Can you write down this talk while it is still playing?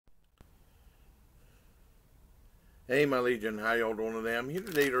Hey, my Legion, how y'all doing today? I'm here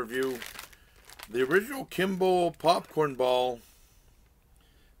today to review the original Kimball popcorn ball,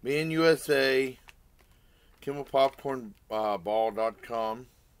 made in USA, KimballPopcornBall.com.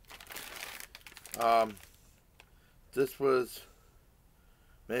 This was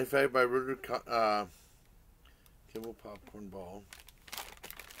manufactured by Kimball Popcorn Ball.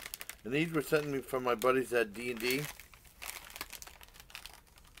 And these were sent to me from my buddies at D&D.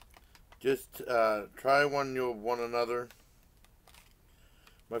 Just try one, you'll one another.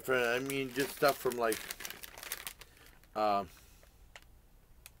 My friend, I mean, just stuff from like,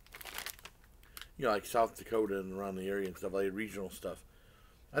 like South Dakota and around the area and stuff, like regional stuff.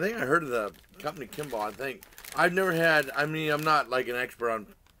 I think I heard of the company Kimball. I think I've never had, I mean, I'm not like an expert on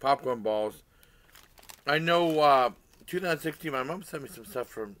popcorn balls. I know 2016, my mom sent me some stuff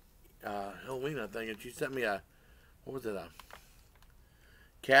from Halloween, I think, and she sent me a, what was it,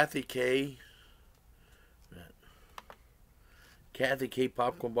 Kathy K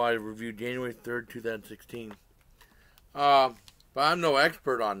popcorn ball review January 3rd, 2016. But I'm no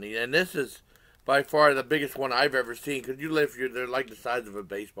expert on these, and this is by far the biggest one I've ever seen. Cause they're like the size of a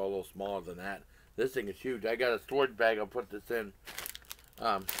baseball, a little smaller than that. This thing is huge. I got a storage bag. I'll put this in.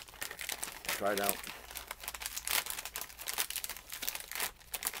 Try it out.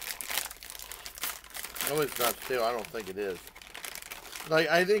 No, it's not stale. I don't think it is.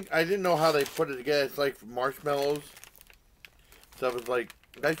 Like, I didn't know how they put it together. It's like marshmallows. So it was like,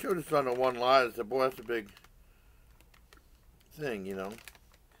 I showed this on the one line. I said, boy, that's a big thing, you know. It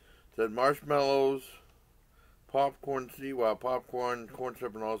said marshmallows, popcorn, popcorn, corn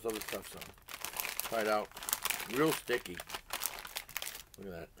syrup, and all this other stuff. So, try it out. Real sticky.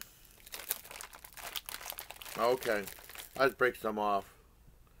 Look at that. Okay. I just break some off.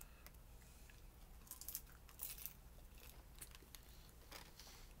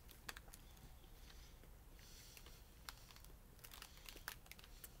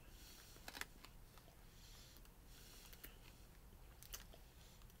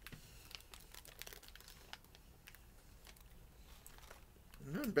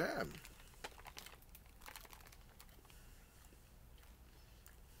 Not bad.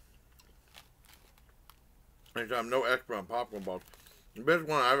 I'm no expert on popcorn balls. The best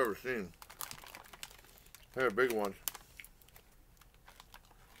one I've ever seen. They're big ones.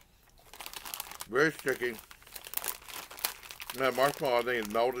 Very sticky. And that marshmallow, I think,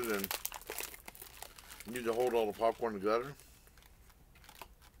 is melted and you need to hold all the popcorn together.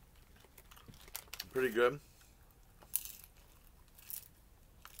 Pretty good.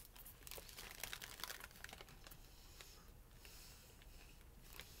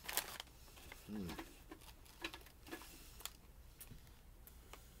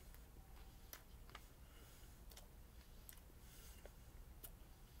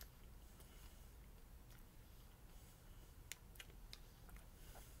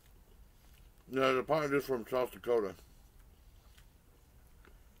 No, the pot is from South Dakota.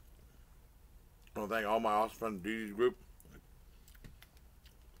 I want to thank all my awesome friends in DD's group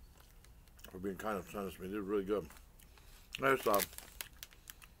for being kind of sent to me. They're really good. Nice stuff.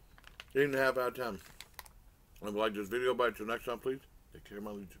 8.5 out of 10. If you like this video, bye. Till next time, please. Take care,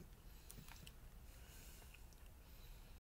 my Legion.